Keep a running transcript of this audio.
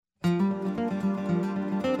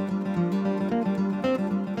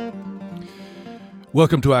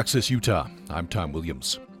Welcome to Access Utah. I'm Tom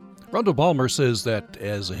Williams. Randall Balmer says that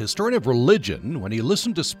as a historian of religion, when he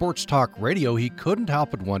listened to sports talk radio, he couldn't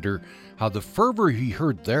help but wonder how the fervor he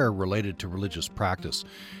heard there related to religious practice.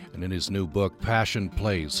 And in his new book, Passion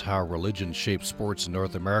Plays, How Religion Shaped Sports in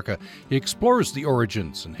North America, he explores the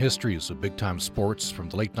origins and histories of big-time sports from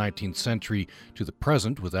the late 19th century to the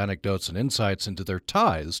present with anecdotes and insights into their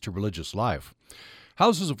ties to religious life.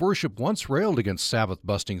 Houses of worship once railed against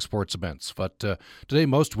Sabbath-busting sports events, but today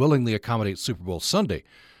most willingly accommodate Super Bowl Sunday.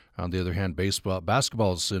 On the other hand,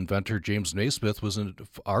 basketball's inventor James Naismith was an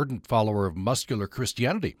ardent follower of muscular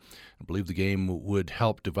Christianity and believed the game would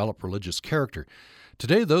help develop religious character.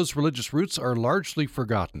 Today, those religious roots are largely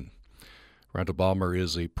forgotten. Randall Balmer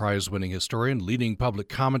is a prize-winning historian, leading public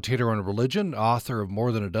commentator on religion, author of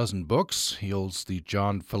more than a dozen books. He holds the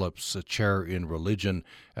John Phillips Chair in Religion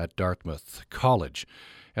at Dartmouth College.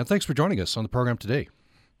 And thanks for joining us on the program today.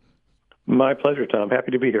 My pleasure, Tom.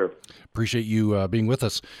 Happy to be here. Appreciate you being with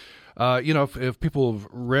us. If people have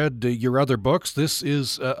read your other books, this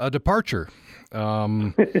is a departure.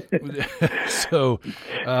 You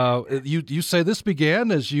say this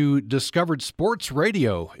began as you discovered sports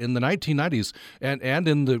radio in the 1990s and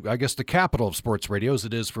in the capital of sports radio, as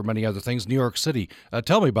it is for many other things, New York City.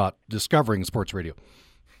 Tell me about discovering sports radio.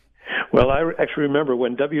 Well, I actually remember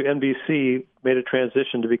when WNBC made a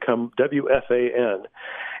transition to become WFAN,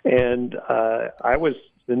 and I was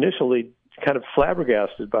initially kind of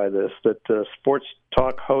flabbergasted by this, that sports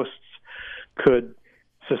talk hosts could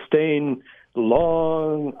sustain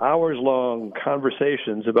hours-long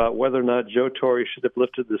conversations about whether or not Joe Torre should have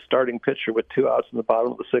lifted the starting pitcher with 2 outs in the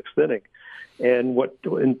bottom of the sixth inning. And what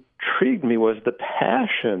intrigued me was the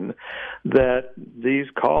passion that these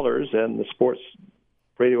callers and the sports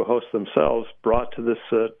radio hosts themselves brought to this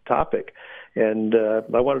topic. And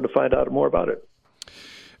I wanted to find out more about it.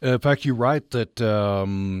 In fact, you write that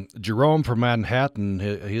Jerome from Manhattan,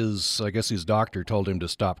 his doctor told him to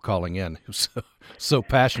stop calling in. He was so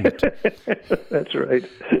passionate. That's right.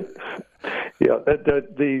 Yeah,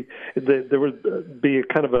 there would be a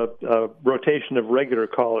kind of a rotation of regular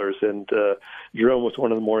callers, and Jerome was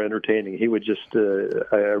one of the more entertaining. He would just,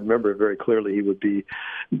 I remember very clearly, he would be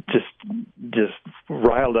just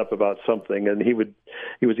riled up about something, and he was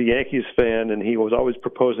a Yankees fan, and he was always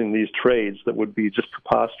proposing these trades that would be just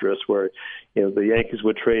preposterous, where the Yankees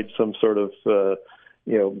would trade some sort of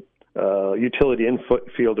utility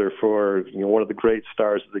infielder for one of the great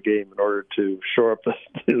stars of the game in order to shore up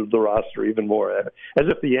the roster even more, as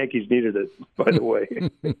if the Yankees needed it, by the way.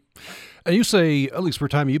 And you say, at least for a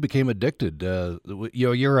time, you became addicted.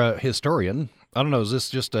 You're a historian. I don't know, is this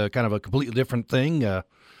just a kind of a completely different thing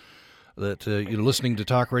that you're listening to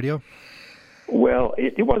talk radio? Well,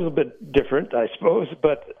 it was a bit different, I suppose.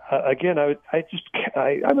 But again,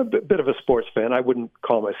 I'm a bit of a sports fan. I wouldn't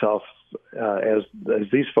call myself, as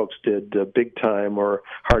these folks did, big time or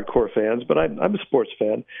hardcore fans. But I'm a sports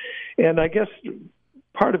fan, and I guess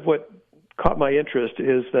part of what caught my interest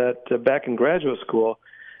is that back in graduate school,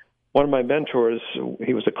 one of my mentors,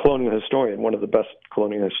 he was a colonial historian, one of the best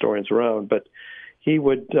colonial historians around, but he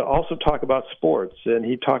would also talk about sports, and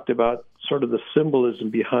he talked about sort of the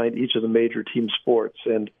symbolism behind each of the major team sports.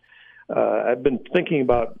 And I've been thinking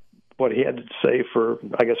about what he had to say for,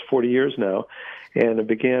 40 years now, and I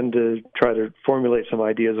began to try to formulate some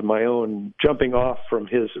ideas of my own, jumping off from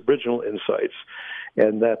his original insights.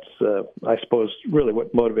 And that's, I suppose, really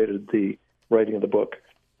what motivated the writing of the book.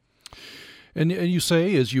 And you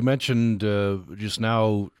say, as you mentioned just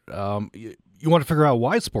now, you want to figure out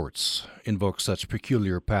why sports invoke such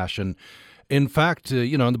peculiar passion. In fact,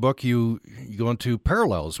 in the book, you go into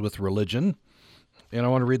parallels with religion. And I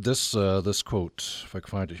want to read this quote, if I can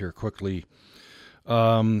find it here quickly.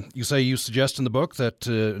 You suggest in the book that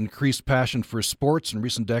increased passion for sports in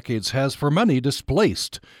recent decades has, for many,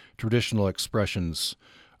 displaced traditional expressions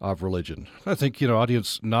of religion. I think,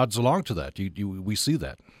 audience nods along to that. We see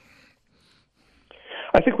that.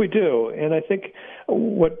 I think we do, and I think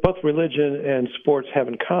what both religion and sports have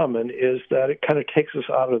in common is that it kind of takes us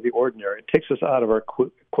out of the ordinary. It takes us out of our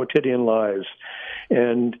quotidian lives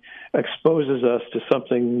and exposes us to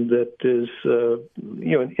something that is,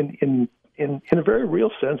 in a very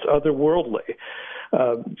real sense, otherworldly.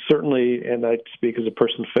 Certainly, and I speak as a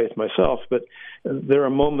person of faith myself, but there are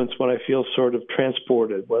moments when I feel sort of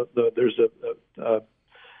transported. Well, there's a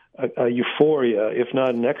euphoria, if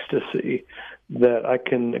not an ecstasy, that I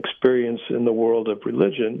can experience in the world of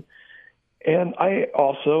religion. And I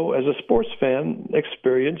also, as a sports fan,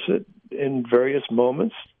 experience it in various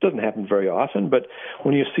moments. Doesn't happen very often, but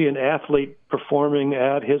when you see an athlete performing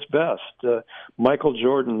at his best, Michael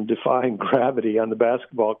Jordan defying gravity on the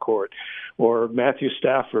basketball court, or Matthew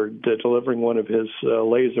Stafford delivering one of his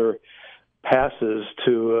laser passes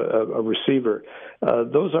to a receiver.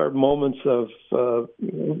 Those are moments of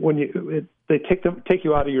when they take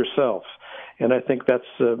you out of yourself. And I think that's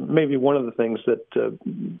maybe one of the things that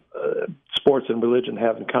sports and religion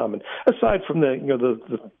have in common, aside from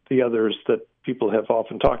the others that people have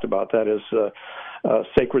often talked about. That is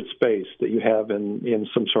sacred space that you have in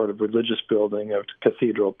some sort of religious building, a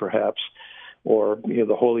cathedral perhaps, or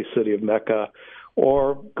the holy city of Mecca,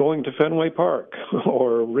 or going to Fenway Park,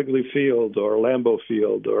 or Wrigley Field, or Lambeau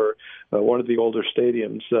Field, or one of the older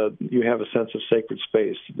stadiums. You have a sense of sacred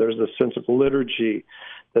space. There's a sense of liturgy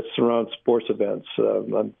that surrounds sports events.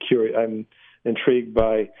 I'm intrigued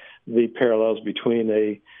by the parallels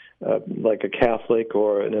between like a Catholic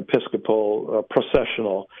or an Episcopal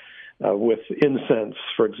processional with incense,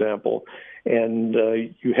 for example. And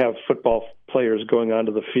you have football players going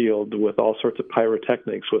onto the field with all sorts of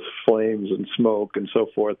pyrotechnics, with flames and smoke and so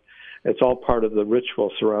forth. It's all part of the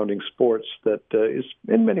ritual surrounding sports that is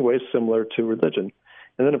in many ways similar to religion.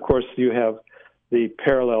 And then, of course, you have the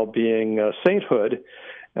parallel being sainthood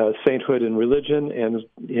in religion, and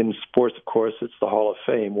in sports, of course, it's the Hall of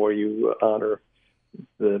Fame, where you honor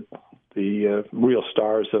the real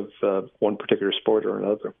stars of one particular sport or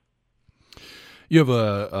another. You have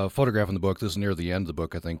a photograph in the book. This is near the end of the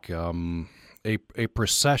book, I think. A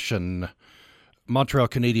procession. Montreal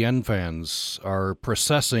Canadiens fans are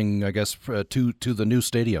processing, I guess, to the new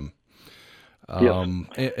stadium. Yes.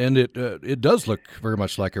 And it does look very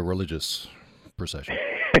much like a religious procession.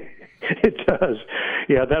 It does.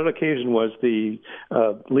 Yeah, that occasion was the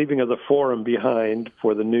leaving of the Forum behind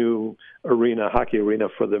for the new arena, hockey arena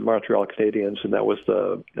for the Montreal Canadiens, and that was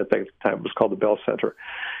at that time it was called the Bell Center,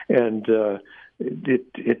 and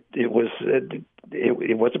it was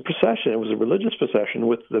a procession. It was a religious procession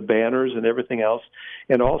with the banners and everything else,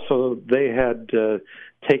 and also they had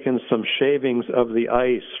taken some shavings of the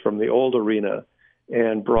ice from the old arena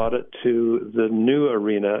and brought it to the new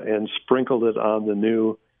arena and sprinkled it on the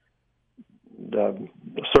new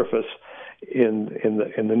surface in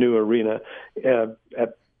the new arena.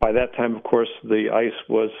 By that time, of course, the ice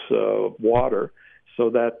was water, so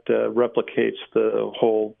that replicates the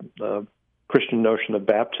whole Christian notion of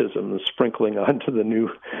baptism, the sprinkling onto the new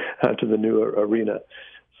arena.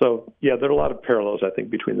 So, yeah, there are a lot of parallels, I think,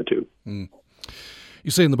 between the two. Mm.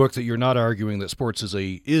 You say in the book that you're not arguing that sports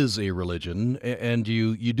is a religion, and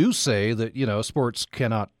you do say that sports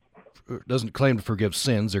doesn't claim to forgive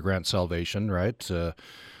sins or grant salvation, right?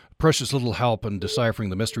 Precious little help in deciphering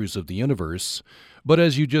the mysteries of the universe. But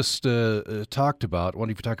as you just talked about, why don't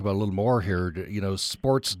you talk about a little more here?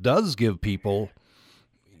 Sports does give people,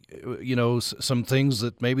 some things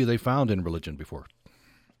that maybe they found in religion before.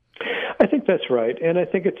 I think that's right, and I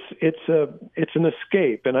think it's an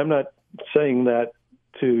escape. And I'm not saying that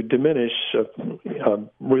to diminish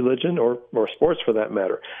religion or sports for that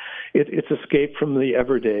matter. It's escape from the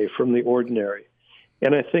everyday, from the ordinary.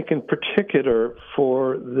 And I think in particular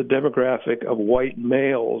for the demographic of white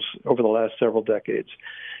males over the last several decades,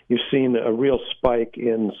 you've seen a real spike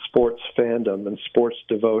in sports fandom and sports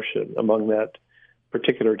devotion among that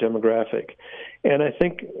particular demographic. And I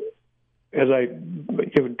think as I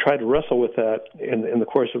tried to wrestle with that in the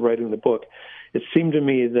course of writing the book, it seemed to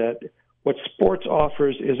me that what sports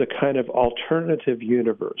offers is a kind of alternative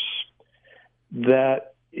universe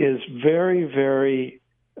that is very, very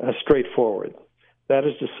straightforward. That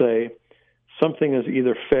is to say, something is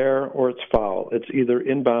either fair or it's foul. It's either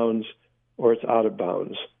in bounds or it's out of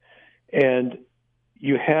bounds. And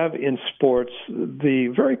you have in sports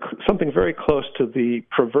something very close to the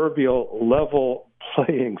proverbial level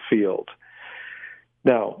playing field.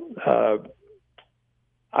 Now,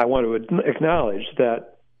 I want to acknowledge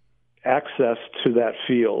that access to that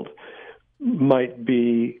field might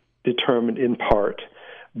be determined in part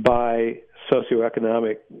by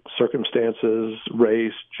socioeconomic circumstances,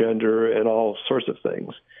 race, gender, and all sorts of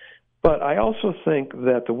things. But I also think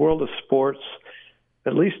that the world of sports,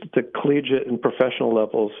 at least at the collegiate and professional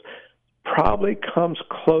levels, probably comes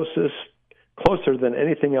closer than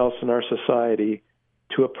anything else in our society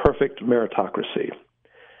to a perfect meritocracy.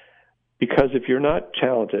 Because if you're not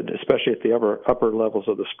talented, especially at the upper levels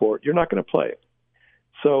of the sport, you're not going to play.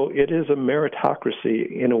 So it is a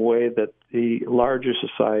meritocracy in a way that the larger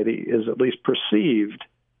society is at least perceived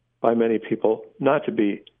by many people not to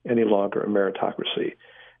be any longer a meritocracy.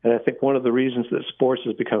 And I think one of the reasons that sports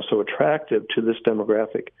has become so attractive to this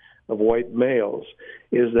demographic of white males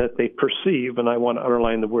is that they perceive, and I want to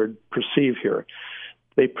underline the word perceive here,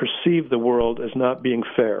 they perceive the world as not being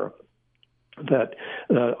fair, that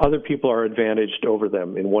other people are advantaged over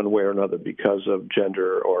them in one way or another because of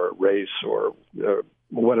gender or race or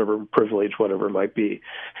whatever privilege, whatever it might be.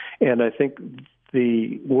 And I think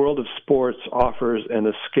the world of sports offers an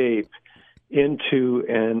escape into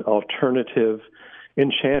an alternative,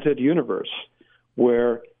 enchanted universe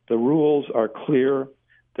where the rules are clear,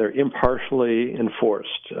 they're impartially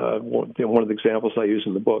enforced. One of the examples I use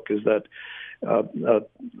in the book is that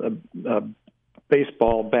a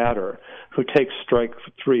baseball batter who takes strike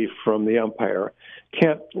 3 from the umpire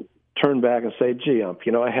can't turn back and say, gee, ump,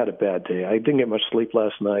 I had a bad day. I didn't get much sleep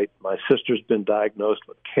last night. My sister's been diagnosed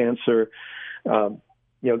with cancer.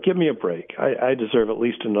 Give me a break. I deserve at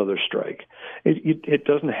least another strike. It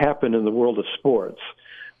doesn't happen in the world of sports,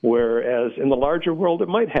 whereas in the larger world it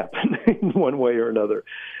might happen in one way or another.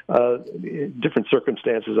 Different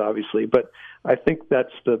circumstances, obviously, but I think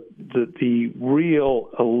that's the real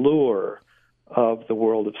allure of the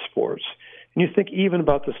world of sports. And you think even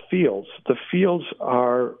about the fields. The fields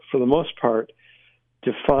are, for the most part,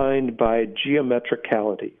 defined by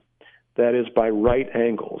geometricality. That is, by right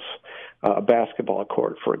angles. A basketball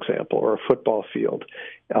court, for example, or a football field,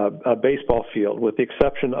 a baseball field, with the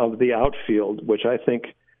exception of the outfield, which I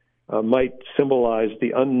think might symbolize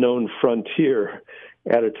the unknown frontier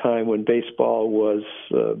at a time when baseball was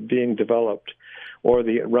being developed, or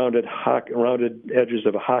the rounded edges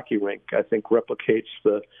of a hockey rink, I think replicates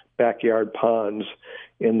the backyard ponds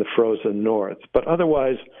in the frozen north. But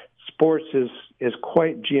otherwise, sports is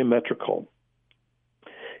quite geometrical.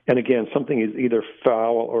 And again, something is either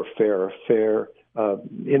foul or fair,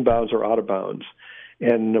 inbounds or out of bounds.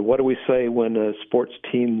 And what do we say when a sports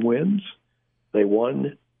team wins? They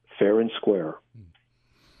won fair and square.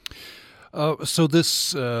 So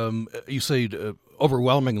this, you say,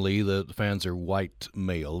 overwhelmingly the fans are white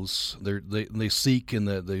males. They seek and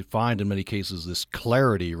they find in many cases this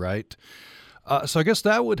clarity, right? So I guess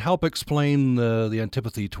that would help explain the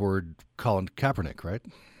antipathy toward Colin Kaepernick, right?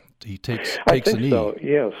 He takes a knee. So,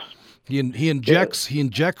 yes. He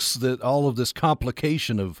injects all of this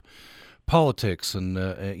complication of politics and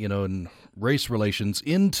and race relations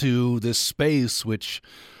into this space, which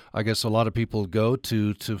I guess a lot of people go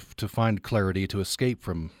to find clarity, to escape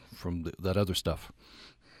from that other stuff.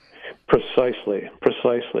 Precisely.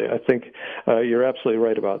 I think you're absolutely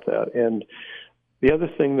right about that. And the other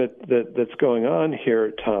thing that's going on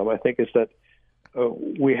here, Tom, I think, is that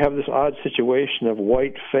we have this odd situation of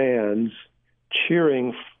white fans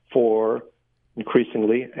cheering for,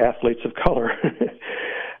 increasingly, athletes of color.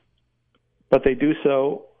 But they do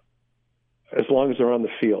so as long as they're on the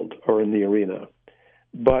field or in the arena.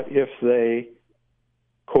 But if they,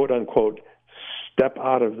 quote unquote, step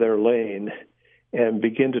out of their lane and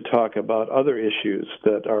begin to talk about other issues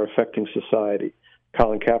that are affecting society,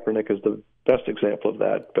 Colin Kaepernick is the best example of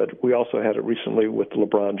that, but we also had it recently with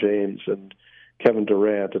LeBron James and Kevin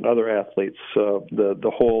Durant and other athletes,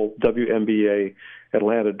 the whole WNBA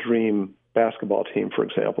Atlanta Dream basketball team, for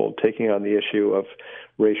example, taking on the issue of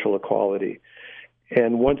racial equality.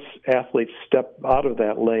 And once athletes step out of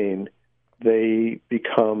that lane, they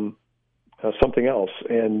become something else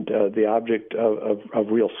and the object of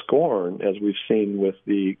real scorn, as we've seen with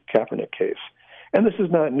the Kaepernick case. And this is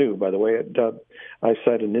not new, by the way. I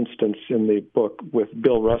cite an instance in the book with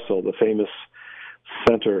Bill Russell, the famous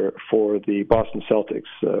center for the Boston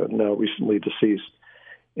Celtics, now recently deceased.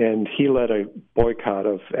 And he led a boycott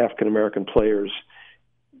of African-American players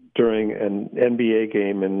during an NBA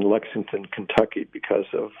game in Lexington, Kentucky, because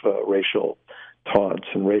of racial taunts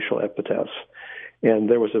and racial epithets. And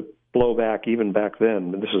there was a blowback even back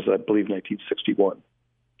then. This was, I believe, 1961.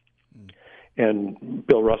 And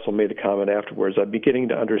Bill Russell made a comment afterwards, I'm beginning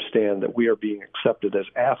to understand that we are being accepted as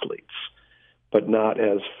athletes, but not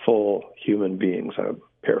as full human beings. I'm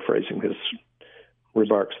paraphrasing his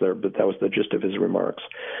remarks there, but that was the gist of his remarks.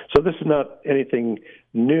 So this is not anything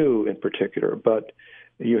new in particular, but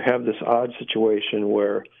you have this odd situation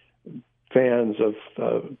where fans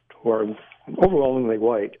of who are overwhelmingly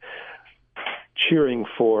white cheering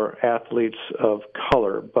for athletes of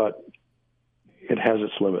color, but it has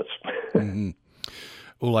its limits. Mm-hmm.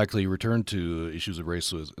 We'll likely return to issues of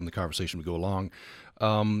race in the conversation we go along.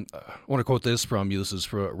 I want to quote this from you. This is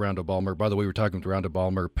for Randall Balmer. By the way, we're talking with Randall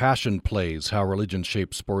Balmer. Passion Plays, How Religion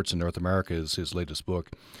Shapes Sports in North America is his latest book.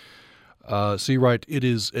 So you write, it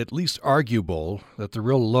is at least arguable that the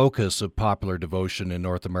real locus of popular devotion in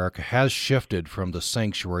North America has shifted from the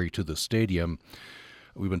sanctuary to the stadium.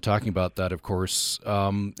 We've been talking about that, of course.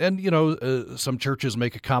 And, some churches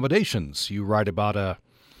make accommodations. You write about a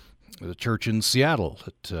the church in Seattle.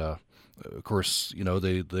 Of course,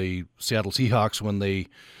 the Seattle Seahawks, when they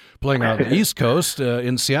playing on the East Coast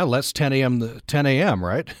in Seattle, that's 10 a.m.,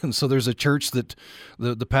 right? And so there's a church that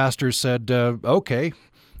the pastor said, okay,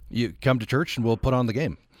 you come to church and we'll put on the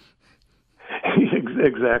game.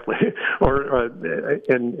 Exactly. Or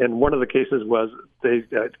and one of the cases was they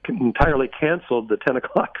entirely canceled the 10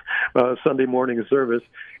 o'clock Sunday morning service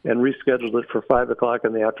and rescheduled it for 5 o'clock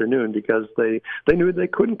in the afternoon because they knew they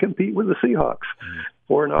couldn't compete with the Seahawks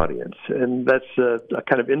for an audience. And that's a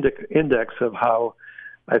kind of index of how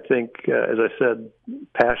I think, as I said,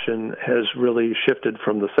 passion has really shifted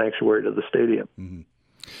from the sanctuary to the stadium. Mm-hmm.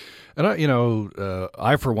 And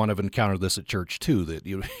I for one have encountered this at church too. That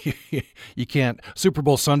you can't Super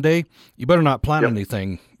Bowl Sunday. You better not plan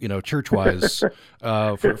anything, church wise,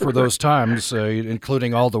 for those times,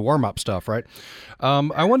 including all the warm up stuff, right?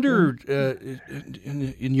 I wonder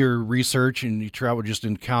in your research and you travel, just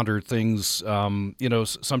encounter things. Some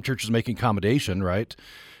churches making accommodation, right?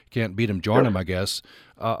 Can't beat them, join them, I guess.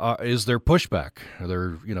 Is there pushback? Are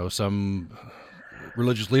there some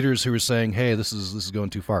religious leaders who are saying, "Hey, this is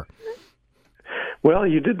going too far"? Well,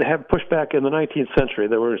 you did have pushback in the 19th century.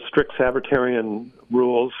 There were strict Sabbatarian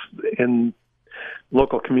rules in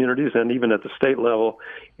local communities and even at the state level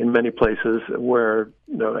in many places where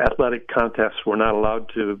athletic contests were not allowed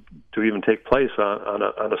to even take place on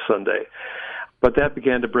a Sunday. But that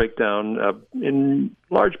began to break down in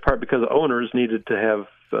large part because owners needed to have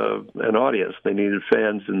an audience. They needed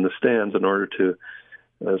fans in the stands in order to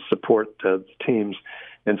support teams.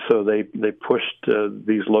 And so they pushed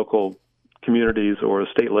these local communities or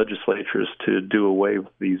state legislatures to do away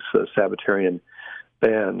with these Sabbatarian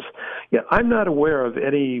bans. Yeah, I'm not aware of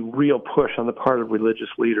any real push on the part of religious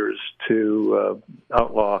leaders to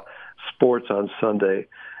outlaw sports on Sunday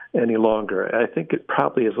any longer. I think it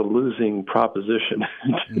probably is a losing proposition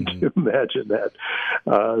to imagine that.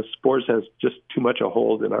 Sports has just too much a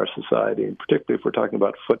hold in our society, and particularly if we're talking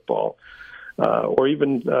about football, or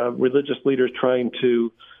even religious leaders trying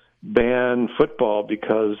to ban football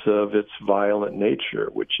because of its violent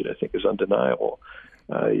nature, which I think is undeniable.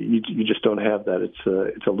 You just don't have that.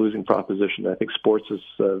 It's a losing proposition. I think sports has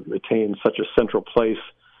retained such a central place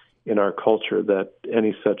in our culture that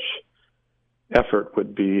any such effort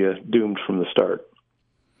would be doomed from the start.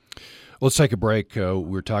 Let's take a break.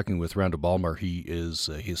 We're talking with Randall Balmer. He is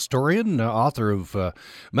a historian, author of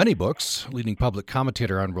many books, leading public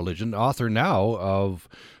commentator on religion, author now of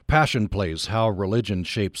Passion Plays, How Religion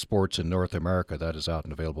Shaped Sports in North America. That is out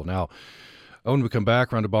and available now. When we come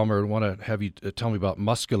back, Randall Balmer, I want to have you tell me about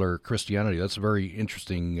muscular Christianity. That's a very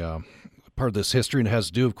interesting part of this history, and it has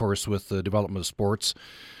to do, of course, with the development of sports.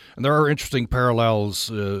 And there are interesting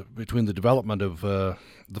parallels between the development of the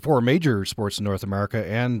four major sports in North America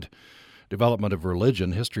and development of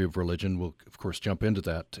religion, history of religion. We'll, of course, jump into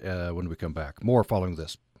that when we come back. More following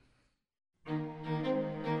this.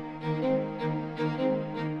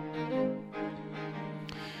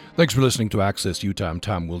 Thanks for listening to Access Utah. I'm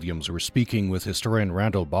Tom Williams. We're speaking with historian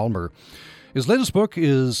Randall Balmer. His latest book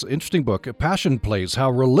is an interesting book, Passion Plays,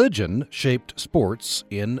 How Religion Shaped Sports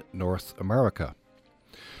in North America.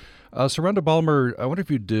 So, Randall Balmer, I wonder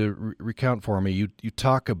if you'd recount for me, you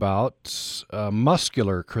talk about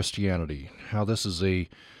muscular Christianity, how this is a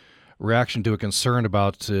reaction to a concern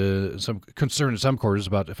about, some concern in some quarters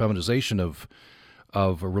about the feminization of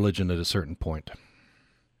a religion at a certain point.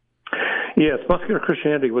 Yes, muscular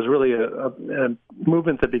Christianity was really a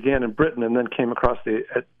movement that began in Britain and then came across the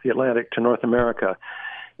Atlantic to North America.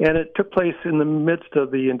 And it took place in the midst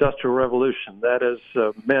of the Industrial Revolution. That is,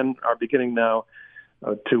 men are beginning now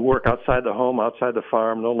to work outside the home, outside the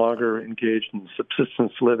farm, no longer engaged in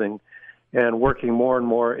subsistence living, and working more and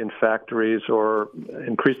more in factories or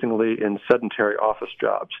increasingly in sedentary office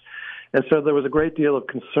jobs. And so there was a great deal of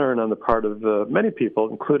concern on the part of many people,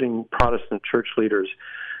 including Protestant church leaders,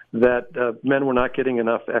 that men were not getting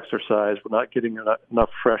enough exercise, were not getting enough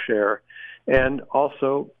fresh air, and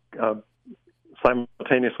also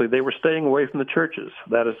simultaneously they were staying away from the churches.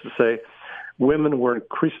 That is to say, women were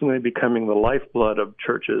increasingly becoming the lifeblood of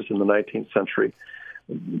churches in the 19th century.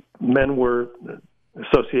 Men were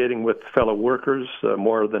associating with fellow workers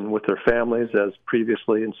more than with their families as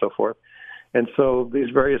previously and so forth. And so these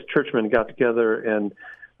various churchmen got together and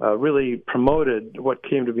really promoted what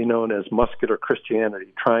came to be known as muscular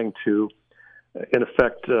Christianity, trying to, in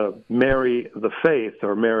effect, marry the faith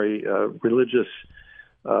or marry religious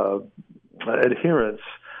adherence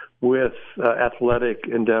with athletic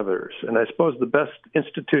endeavors. And I suppose the best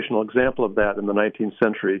institutional example of that in the 19th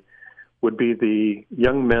century would be the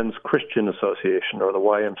Young Men's Christian Association, or the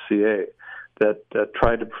YMCA, that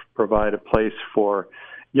tried to provide a place for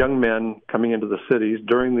young men coming into the cities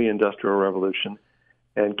during the Industrial Revolution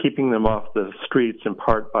and keeping them off the streets in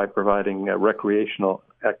part by providing recreational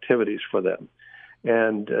activities for them.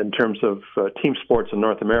 And in terms of team sports in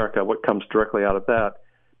North America, what comes directly out of that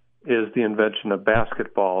is the invention of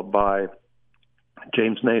basketball by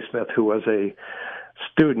James Naismith, who was a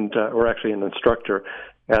student, or actually an instructor,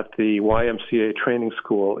 at the YMCA training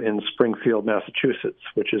school in Springfield, Massachusetts,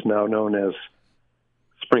 which is now known as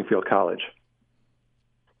Springfield College.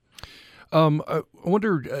 I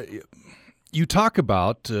wonder, you talk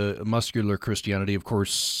about muscular Christianity, of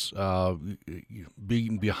course,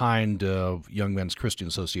 being behind Young Men's Christian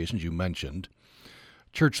Associations, you mentioned.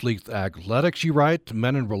 Church League Athletics, you write,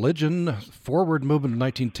 Men in Religion, Forward Movement in the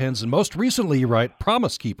 1910s, and most recently you write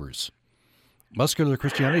Promise Keepers. Muscular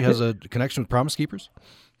Christianity has a connection with Promise Keepers?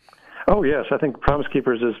 Oh, yes. I think Promise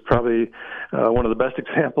Keepers is probably one of the best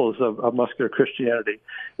examples of muscular Christianity.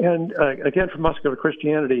 And again, for muscular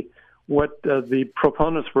Christianity, what the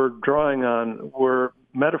proponents were drawing on were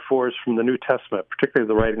metaphors from the New Testament, particularly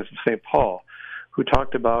the writings of St. Paul, who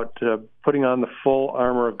talked about putting on the full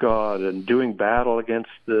armor of God and doing battle against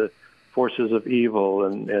the forces of evil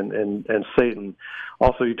and Satan.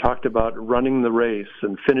 Also, he talked about running the race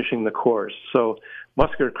and finishing the course. So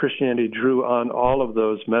muscular Christianity drew on all of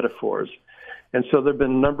those metaphors. And so there have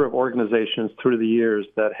been a number of organizations through the years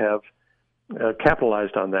that have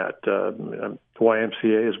capitalized on that.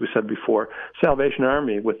 YMCA, as we said before. Salvation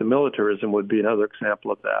Army with the militarism would be another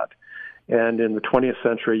example of that. And in the 20th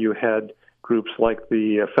century, you had groups like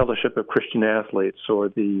the Fellowship of Christian Athletes, or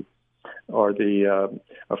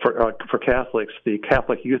for Catholics, the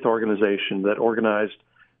Catholic Youth Organization that organized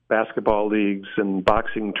basketball leagues and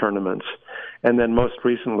boxing tournaments. And then most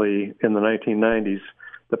recently, in the 1990s,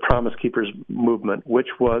 the Promise Keepers movement, which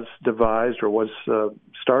was devised or was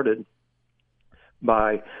started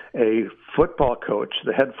by a football coach,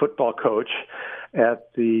 the head football coach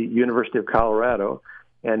at the University of Colorado,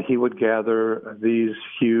 and he would gather these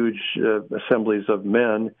huge assemblies of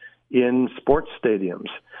men in sports stadiums.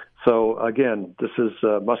 So again, this is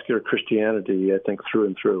muscular Christianity, I think, through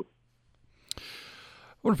and through.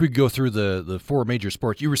 What if we go through the four major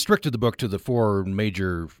sports? You restricted the book to the four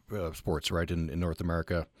major sports, right, in North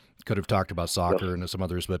America. Could have talked about soccer and some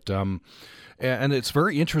others, but and it's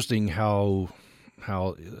very interesting how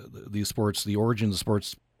these sports, the origins of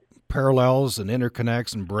sports, parallels and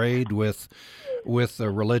interconnects and braid with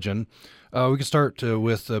religion. We can start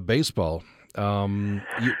with baseball.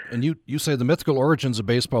 You say the mythical origins of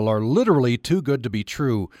baseball are literally too good to be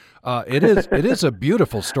true. It is a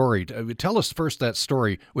beautiful story. Tell us first that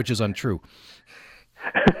story, which is untrue.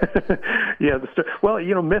 Yeah, well,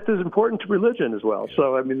 myth is important to religion as well.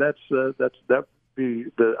 So I mean, that be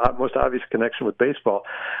the most obvious connection with baseball.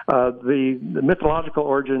 The mythological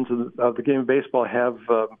origins of the game of baseball have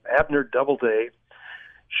Abner Doubleday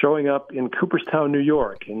showing up in Cooperstown, New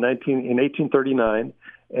York in 1839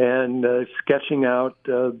 and sketching out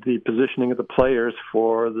the positioning of the players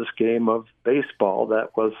for this game of baseball that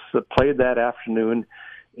was played that afternoon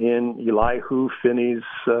in Elihu Finney's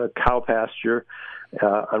cow pasture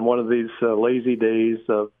on one of these lazy days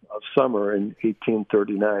of summer in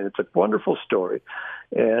 1839. It's a wonderful story,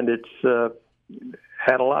 and it's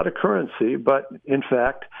had a lot of currency, but in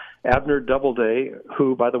fact, Abner Doubleday,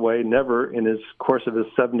 who, by the way, never in his course of his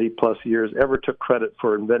 70-plus years ever took credit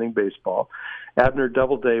for inventing baseball, Abner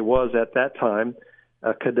Doubleday was, at that time,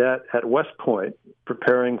 a cadet at West Point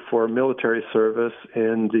preparing for military service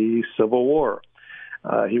in the Civil War.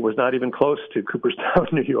 He was not even close to Cooperstown,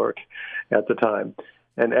 New York at the time.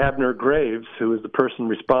 And Abner Graves, who is the person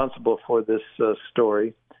responsible for this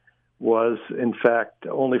story, was, in fact,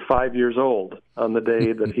 only 5 years old on the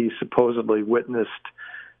day that he supposedly witnessed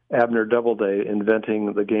Abner Doubleday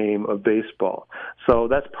inventing the game of baseball. So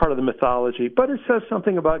that's part of the mythology, but it says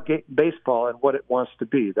something about baseball and what it wants to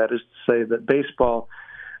be. That is to say that baseball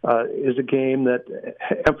is a game that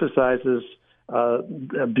emphasizes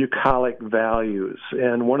bucolic values.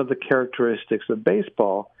 And one of the characteristics of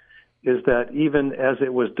baseball is that even as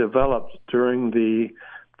it was developed during the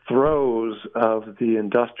throes of the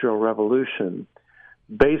Industrial Revolution,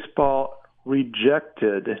 baseball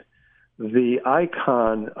rejected the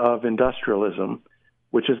icon of industrialism,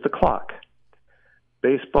 which is the clock.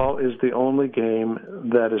 Baseball is the only game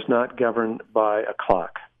that is not governed by a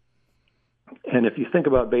clock. And if you think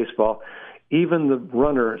about baseball, even the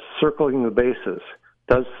runner circling the bases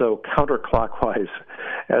does so counterclockwise,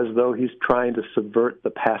 as though he's trying to subvert the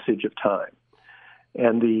passage of time.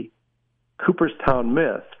 And the Cooperstown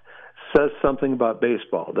myth says something about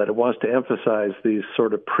baseball, that it wants to emphasize these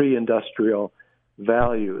sort of pre-industrial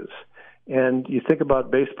values. And you think about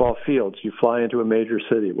baseball fields. You fly into a major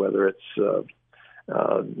city, whether it's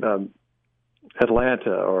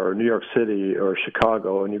Atlanta or New York City or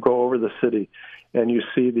Chicago, and you go over the city and you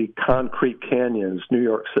see the concrete canyons, New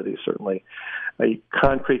York City certainly,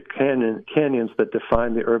 concrete canyons that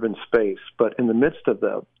define the urban space. But in the midst of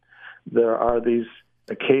them, there are these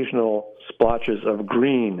occasional splotches of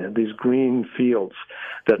green, these green fields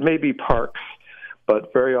that may be parks,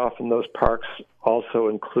 but very often those parks also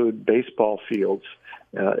include baseball fields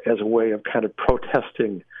as a way of kind of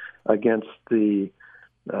protesting against the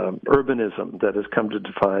urbanism that has come to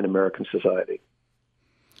define American society.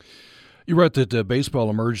 You wrote that baseball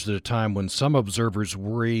emerged at a time when some observers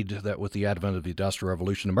worried that with the advent of the Industrial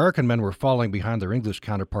Revolution, American men were falling behind their English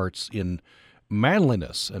counterparts in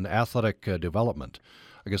manliness and athletic development.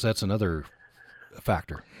 I guess that's another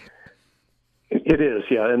factor. It is,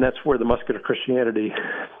 yeah, and that's where the muscular Christianity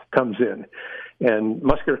comes in. And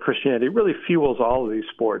muscular Christianity really fuels all of these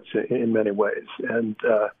sports in many ways, and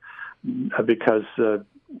because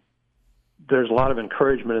there's a lot of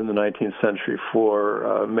encouragement in the 19th century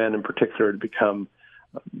for men in particular to become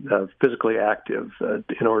physically active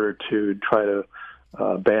in order to try to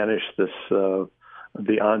banish this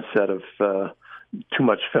the onset of too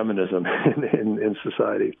much feminism in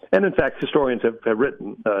society. And in fact, historians have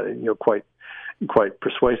written quite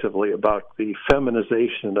persuasively about the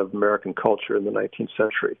feminization of American culture in the 19th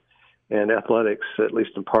century. And athletics, at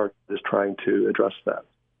least in part, is trying to address that.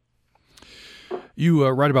 You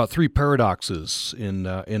write about three paradoxes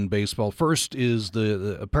in baseball. First is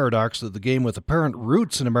the paradox that the game with apparent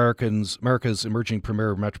roots in America's emerging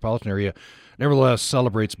premier metropolitan area nevertheless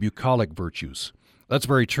celebrates bucolic virtues. That's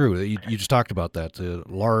very true. You just talked about that. The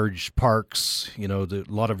large parks, a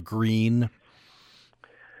lot of green.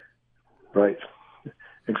 Right.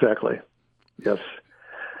 Exactly. Yes.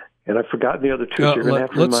 And I've forgotten the other two, so you're going to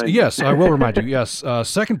have to remind me. Yes, I will remind you. Yes.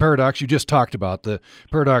 Second paradox you just talked about, the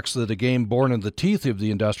paradox that a game born in the teeth of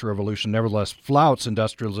the Industrial Revolution nevertheless flouts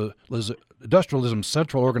industrialism's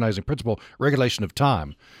central organizing principle, regulation of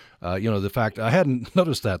time. The fact, I hadn't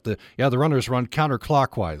noticed that. The runners run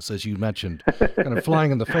counterclockwise, as you mentioned, kind of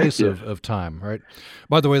flying in the face Yes. of time, right?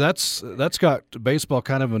 By the way, that's got baseball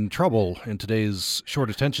kind of in trouble in today's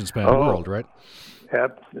short attention span world, right?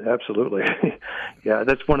 Absolutely. Yeah,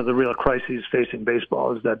 that's one of the real crises facing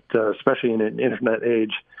baseball is that, especially in an internet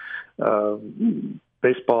age,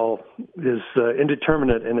 baseball is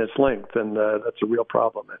indeterminate in its length, and that's a real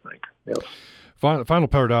problem, I think. Yes. Final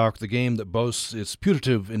paradox, the game that boasts its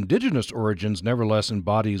putative indigenous origins nevertheless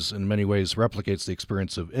embodies, in many ways, replicates the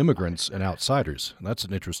experience of immigrants and outsiders. And that's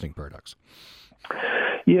an interesting paradox.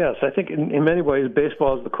 Yes, I think in many ways,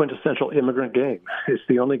 baseball is the quintessential immigrant game. It's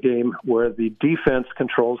the only game where the defense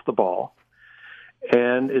controls the ball,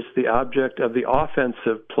 and it's the object of the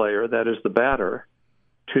offensive player, that is the batter,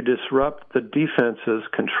 to disrupt the defense's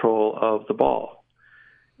control of the ball.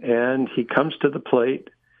 And he comes to the plate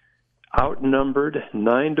outnumbered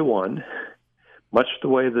 9-1, much the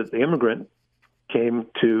way that the immigrant came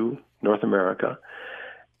to North America.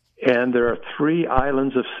 And there are three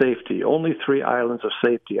islands of safety, only three islands of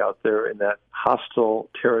safety out there in that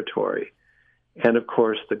hostile territory. And, of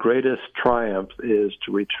course, the greatest triumph is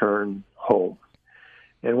to return home.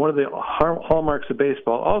 And one of the hallmarks of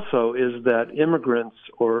baseball also is that immigrants,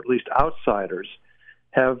 or at least outsiders,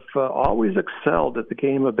 have always excelled at the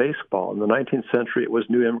game of baseball. In the 19th century, it was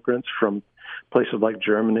new immigrants from places like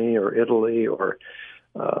Germany or Italy or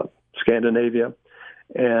Scandinavia.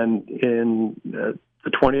 And in the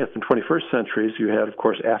 20th and 21st centuries, you had, of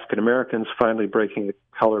course, African Americans finally breaking the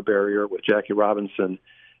color barrier with Jackie Robinson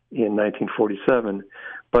in 1947,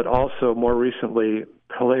 but also more recently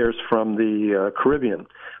players from the Caribbean,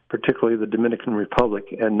 particularly the Dominican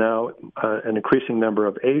Republic, and now an increasing number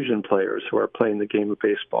of Asian players who are playing the game of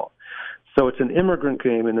baseball. So it's an immigrant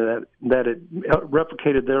game in that it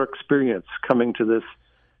replicated their experience coming to this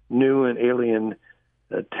new and alien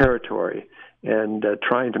territory and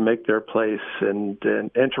trying to make their place and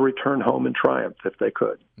to return home in triumph if they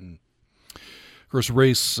could. Of course,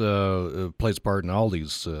 race plays a part in all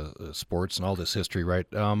these sports and all this history, right?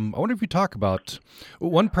 I wonder if you talk about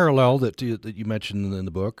one parallel that you mentioned in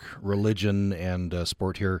the book, religion and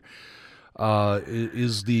sport here,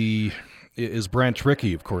 is Branch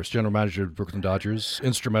Rickey, of course, general manager of the Brooklyn Dodgers,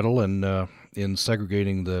 instrumental in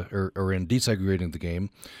segregating in desegregating the game.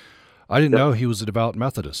 I didn't know he was a devout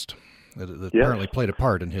Methodist. That apparently played a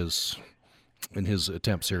part in his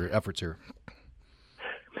efforts here.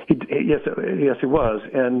 Yes, he was,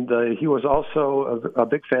 and he was also a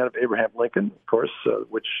big fan of Abraham Lincoln, of course,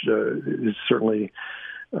 which is certainly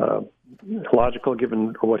logical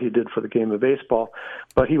given what he did for the game of baseball.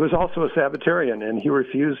 But he was also a Sabbatarian, and he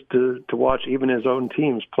refused to watch even his own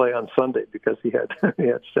teams play on Sunday because he had he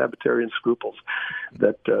had Sabbatarian scruples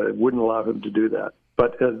that wouldn't allow him to do that.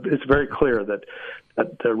 But it's very clear that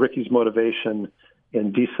Ricky's motivation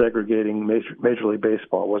in desegregating Major League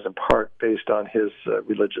Baseball was in part based on his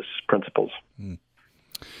religious principles.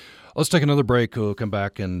 Let's take another break. We'll come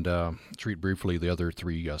back and treat briefly the other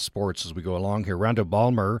three sports as we go along here. Randall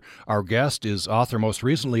Balmer, our guest, is author most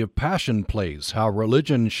recently of Passion Plays, How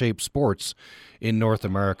Religion Shaped Sports in North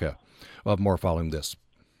America. We'll have more following this.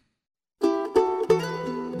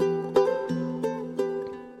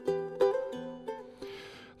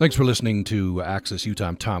 Thanks for listening to Access Utah.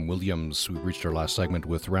 I'm Tom Williams. We reached our last segment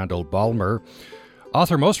with Randall Balmer,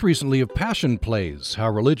 author most recently of Passion Plays, How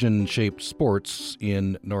Religion Shaped Sports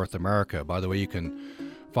in North America. By the way, you can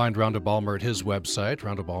find Randall Balmer at his website,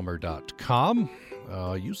 randallbalmer.com.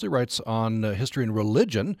 Usually writes on history and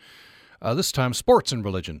religion, this time sports and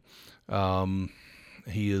religion.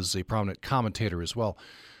 He is a prominent commentator as well.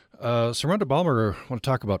 So Randall Balmer, I want to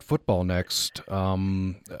talk about football next.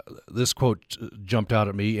 This quote jumped out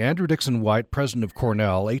at me. Andrew Dixon White, president of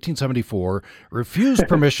Cornell, 1874, refused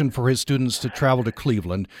permission for his students to travel to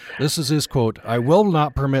Cleveland. This is his quote: "I will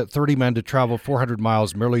not permit 30 men to travel 400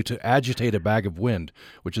 miles merely to agitate a bag of wind,"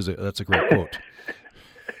 which is that's a great quote.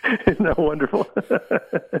 Isn't that wonderful?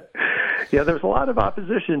 Yeah, there was a lot of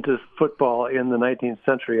opposition to football in the 19th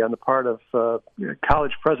century on the part of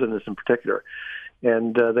college presidents in particular.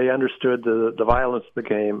 And they understood the violence of the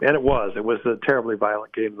game, and it was a terribly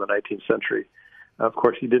violent game in the 19th century. Of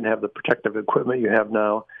course, you didn't have the protective equipment you have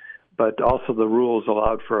now, but also the rules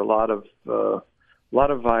allowed for a lot of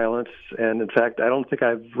violence. And in fact, I don't think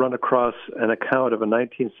I've run across an account of a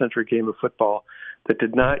 19th century game of football that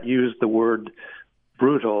did not use the word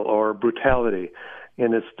brutal or brutality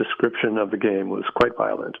in its description of the game. It was quite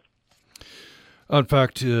violent. In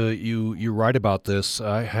fact, you write about this.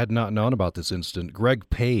 I had not known about this incident. Greg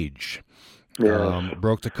Page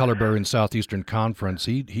broke the color barrier in Southeastern Conference.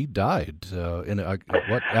 He died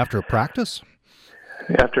after a practice?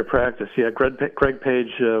 After practice, yeah. Greg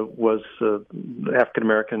Page was an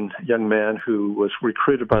African-American young man who was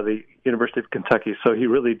recruited by the University of Kentucky, so he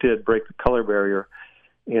really did break the color barrier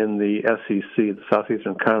in the SEC, the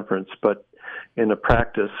Southeastern Conference. But in a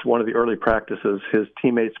practice, one of the early practices, his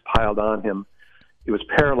teammates piled on him. He was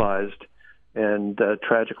paralyzed and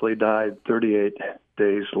tragically died 38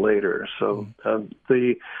 days later. So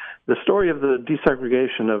the story of the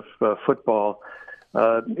desegregation of football,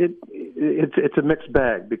 it's a mixed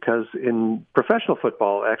bag, because in professional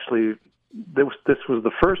football, actually, this was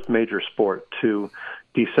the first major sport to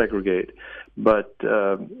desegregate. But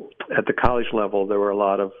at the college level, there were a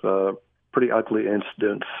lot of pretty ugly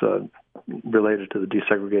incidents related to the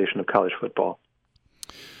desegregation of college football.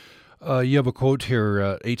 You have a quote here,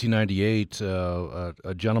 1898,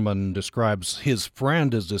 a gentleman describes his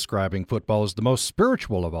friend as describing football as the most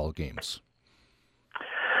spiritual of all games.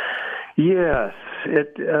 Yes,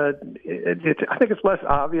 I think it's less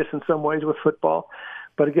obvious in some ways with football.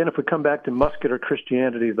 But again, if we come back to muscular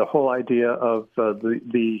Christianity, the whole idea of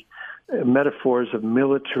the metaphors of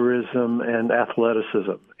militarism and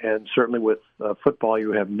athleticism, and certainly with football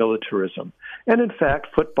you have militarism. And in fact,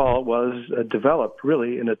 football was developed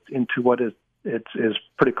really into what is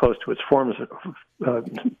pretty close to its forms,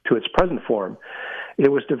 to its present form.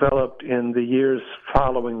 It was developed in the years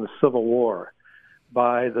following the Civil War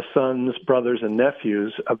by the sons, brothers, and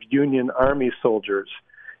nephews of Union Army soldiers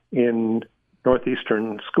in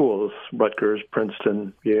northeastern schools, Rutgers,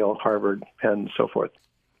 Princeton, Yale, Harvard, and so forth.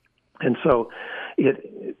 And so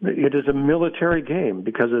it is a military game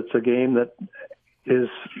because it's a game that is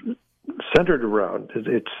centered around,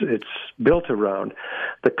 it's built around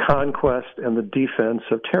the conquest and the defense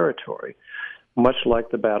of territory, much like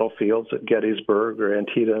the battlefields at Gettysburg or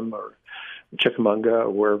Antietam or Chickamauga or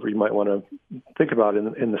wherever you might want to think about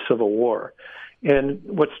in the Civil War. And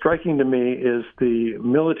what's striking to me is the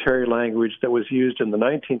military language that was used in the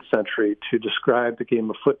 19th century to describe the game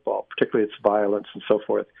of football, particularly its violence and so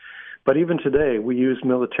forth. But even today, we use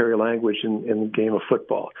military language in the game of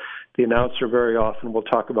football. The announcer very often will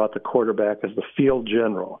talk about the quarterback as the field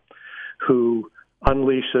general who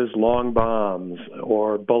unleashes long bombs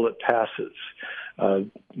or bullet passes.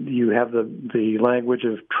 You have the language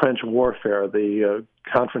of trench warfare, the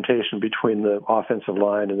confrontation between the offensive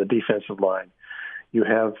line and the defensive line. You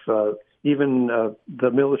have even the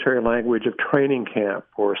military language of training camp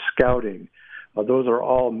or scouting. Those are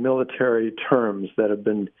all military terms that have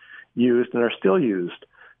been used and are still used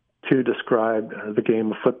to describe the game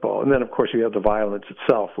of football. And then, of course, you have the violence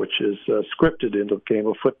itself, which is scripted into the game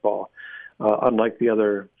of football. unlike the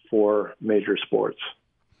other four major sports.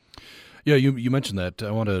 Yeah, you mentioned that.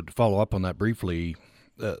 I want to follow up on that briefly.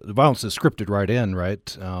 The violence is scripted right in,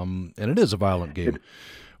 right? And it is a violent game.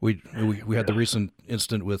 We had the recent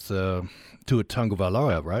incident with Tua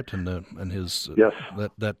Tagovailoa, right? And his yes.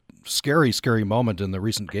 that scary moment in the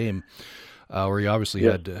recent game where he obviously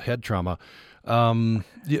had head trauma.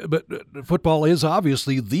 But football is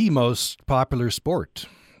obviously the most popular sport.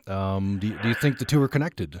 Do you think the two are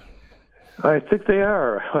connected? I think they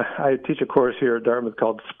are. I teach a course here at Dartmouth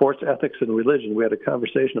called Sports Ethics and Religion. We had a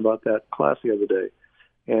conversation about that class the other day.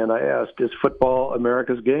 And I asked, is football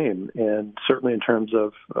America's game? And certainly in terms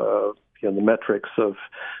of the metrics of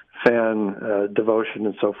fan devotion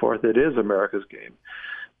and so forth, it is America's game.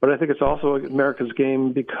 But I think it's also America's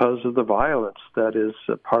game because of the violence that is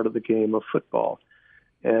a part of the game of football.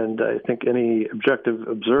 And I think any objective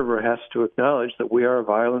observer has to acknowledge that we are a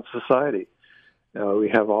violent society. We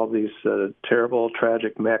have all these terrible,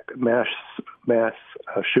 tragic mass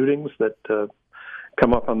shootings that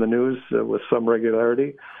come up on the news with some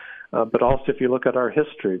regularity. But also, if you look at our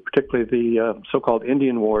history, particularly the so-called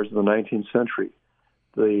Indian Wars of the 19th century,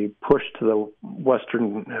 the push to the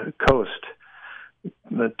western coast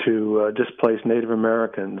to displace Native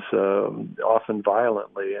Americans, often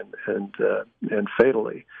violently and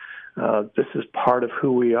fatally. This is part of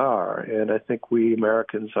who we are, and I think we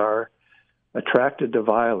Americans are attracted to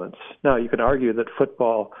violence. Now, you can argue that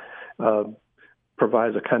football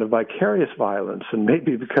provides a kind of vicarious violence, and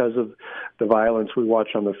maybe because of the violence we watch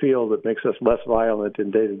on the field, it makes us less violent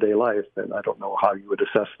in day-to-day life. And I don't know how you would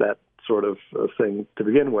assess that sort of thing to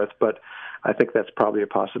begin with, but I think that's probably a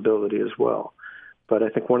possibility as well. But I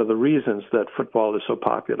think one of the reasons that football is so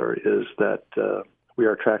popular is that we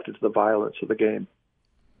are attracted to the violence of the game.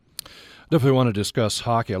 Definitely want to discuss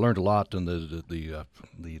hockey. I learned a lot in the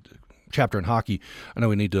chapter in hockey. I know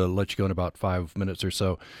we need to let you go in about 5 minutes or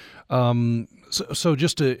so. So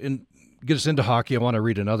just to get us into hockey, I want to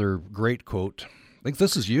read another great quote. I think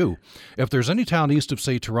this is you. If there's any town east of,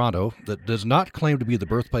 say, Toronto that does not claim to be the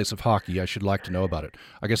birthplace of hockey, I should like to know about it.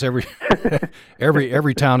 I guess every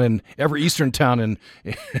eastern town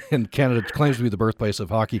in Canada claims to be the birthplace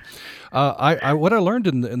of hockey. What I learned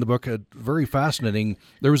in the book, very fascinating.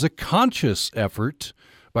 There was a conscious effort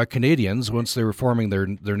by Canadians once they were forming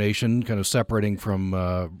their nation, kind of separating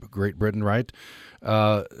from Great Britain, right?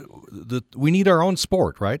 We need our own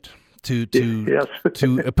sport, right? To yes.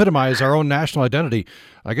 to epitomize our own national identity.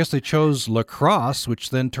 I guess they chose lacrosse, which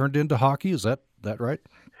then turned into hockey. Is that right?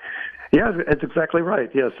 Yeah, it's exactly right.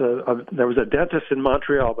 Yes, there was a dentist in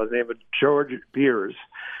Montreal by the name of George Beers,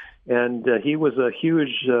 and he was a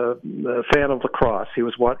huge fan of lacrosse. He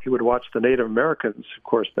would watch the Native Americans. Of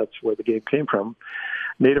course, that's where the game came from.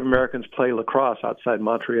 Native Americans play lacrosse outside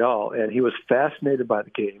Montreal, and he was fascinated by the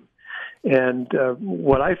game. And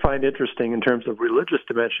what I find interesting in terms of religious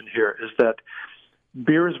dimension here is that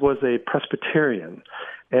Beers was a Presbyterian.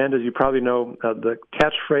 And as you probably know, the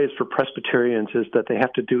catchphrase for Presbyterians is that they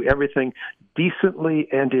have to do everything decently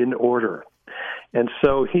and in order. And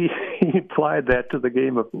so he applied that to the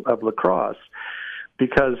game of lacrosse,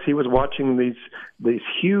 because he was watching these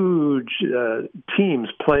huge teams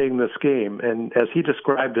playing this game. And as he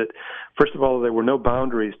described it, first of all, there were no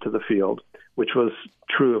boundaries to the field, which was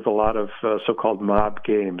true of a lot of so-called mob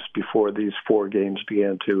games before these four games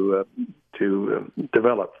began to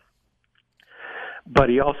develop. But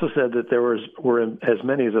he also said that there were as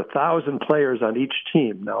many as 1,000 players on each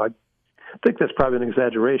team. Now, I think that's probably an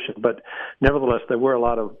exaggeration, but nevertheless, there were a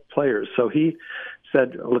lot of players. So he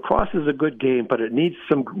said lacrosse is a good game, but it needs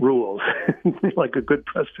some rules, like a good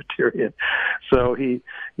Presbyterian. So he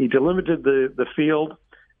delimited the field,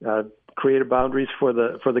 created boundaries for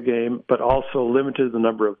the game, but also limited the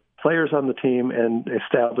number of players on the team and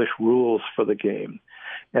established rules for the game.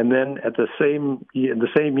 And then in the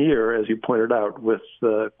same year, as you pointed out, with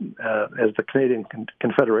as the Canadian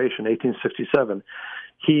Confederation, 1867,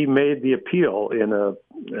 he made the appeal in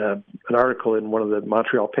an article in one of the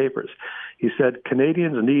Montreal papers. He said,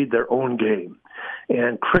 Canadians need their own game,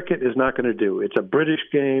 and cricket is not going to do. It's a British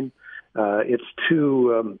game. It's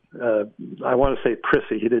too, I want to say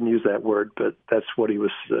prissy. He didn't use that word, but that's what he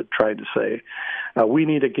was trying to say. We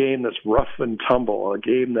need a game that's rough and tumble, a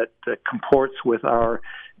game that comports with our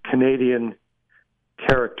Canadian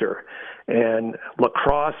character. And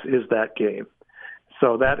lacrosse is that game.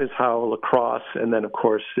 So that is how lacrosse, and then, of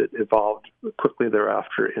course, it evolved quickly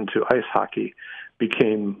thereafter into ice hockey,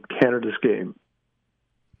 became Canada's game.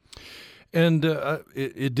 And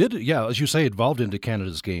it did, yeah, as you say, evolved into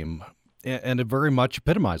Canada's game. And it very much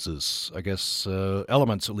epitomizes, I guess,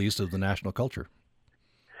 elements, at least, of the national culture.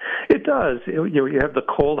 It does. You have the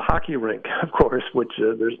cold hockey rink, of course, which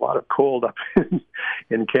there's a lot of cold up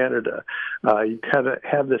in Canada. You kind of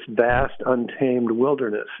have this vast, untamed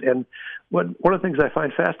wilderness. And one of the things I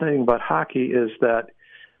find fascinating about hockey is that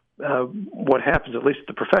what happens, at least at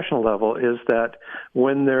the professional level, is that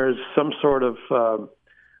when there's some sort of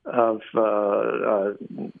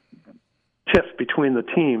tiff between the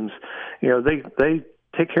teams, they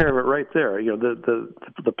take care of it right there.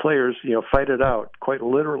 The players, fight it out quite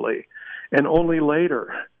literally, and only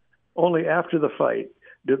after the fight,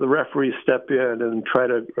 do the referees step in and try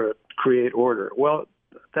to create order. Well,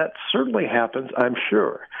 that certainly happens, I'm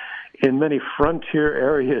sure, in many frontier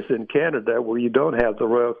areas in Canada where you don't have the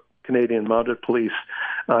Royal Canadian Mounted Police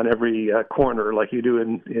on every corner like you do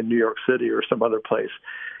in New York City or some other place,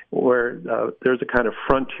 where there's a kind of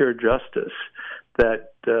frontier justice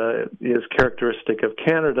that is characteristic of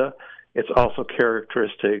Canada. It's also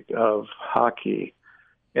characteristic of hockey.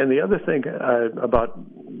 And the other thing about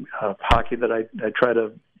hockey that I try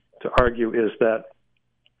to argue is that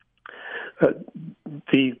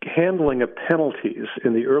the handling of penalties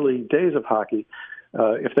in the early days of hockey,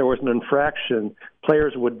 if there was an infraction,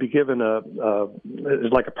 players would be given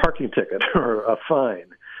like a parking ticket or a fine.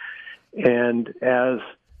 And as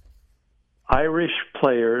Irish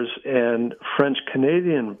players and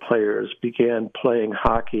French-Canadian players began playing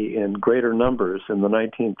hockey in greater numbers in the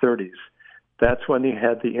 1930s, that's when you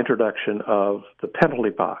had the introduction of the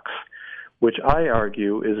penalty box, which I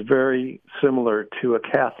argue is very similar to a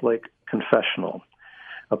Catholic confessional,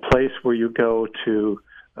 a place where you go to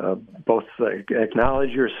both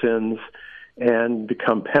acknowledge your sins and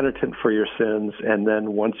become penitent for your sins, and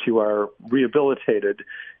then once you are rehabilitated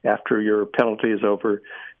after your penalty is over,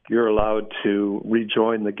 you're allowed to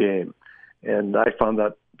rejoin the game. And I found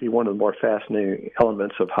that to be one of the more fascinating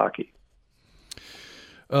elements of hockey.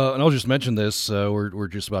 And I'll just mention this. We're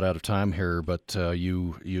just about out of time here, but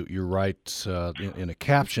you write in a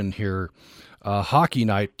caption here, hockey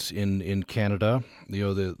night in Canada.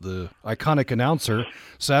 The iconic announcer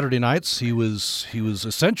Saturday nights. He was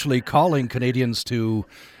essentially calling Canadians to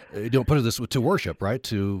put it this way, to worship, right?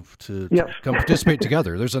 To Yes. come participate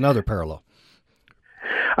together. There's another parallel.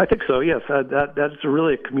 I think so, yes. That's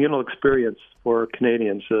really a communal experience for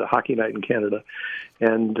Canadians, hockey night in Canada.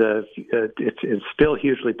 And it's still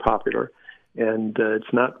hugely popular. And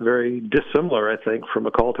it's not very dissimilar, I think, from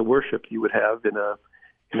a call to worship you would have in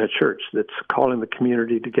a church that's calling the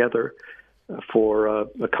community together for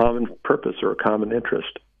a common purpose or a common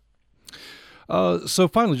interest. So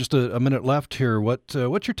finally, just a minute left here. What's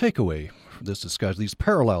your takeaway from this discussion, these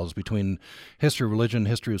parallels between history of religion and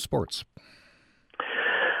history of sports?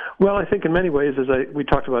 Well, I think in many ways, as we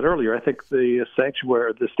talked about earlier, I think the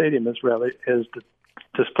sanctuary, the stadium has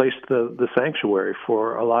displaced the sanctuary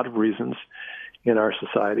for a lot of reasons in our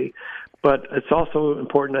society. But it's also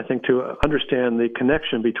important, I think, to understand the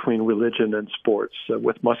connection between religion and sports,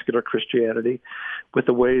 with muscular Christianity, with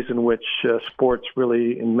the ways in which sports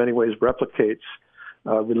really, in many ways, replicates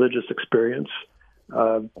religious experience.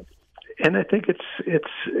 And I think it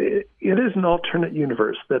is an alternate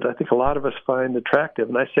universe that I think a lot of us find attractive,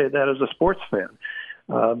 and I say that as a sports fan.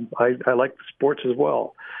 I like sports as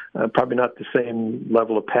well. Probably not the same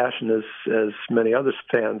level of passion as many other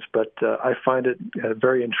fans, but I find it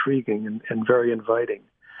very intriguing and very inviting.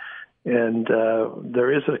 And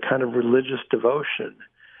there is a kind of religious devotion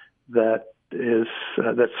that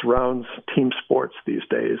surrounds team sports these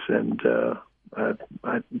days, and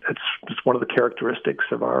it's one of the characteristics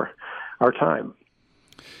of our time.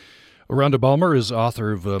 Randall Balmer is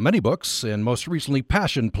author of many books, and most recently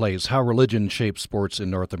Passion Plays, How Religion Shapes Sports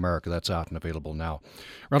in North America. That's out and available now.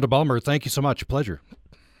 Randall Balmer, thank you so much. Pleasure.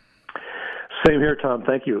 Same here, Tom.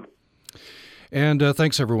 Thank you. And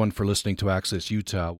thanks, everyone, for listening to Access Utah.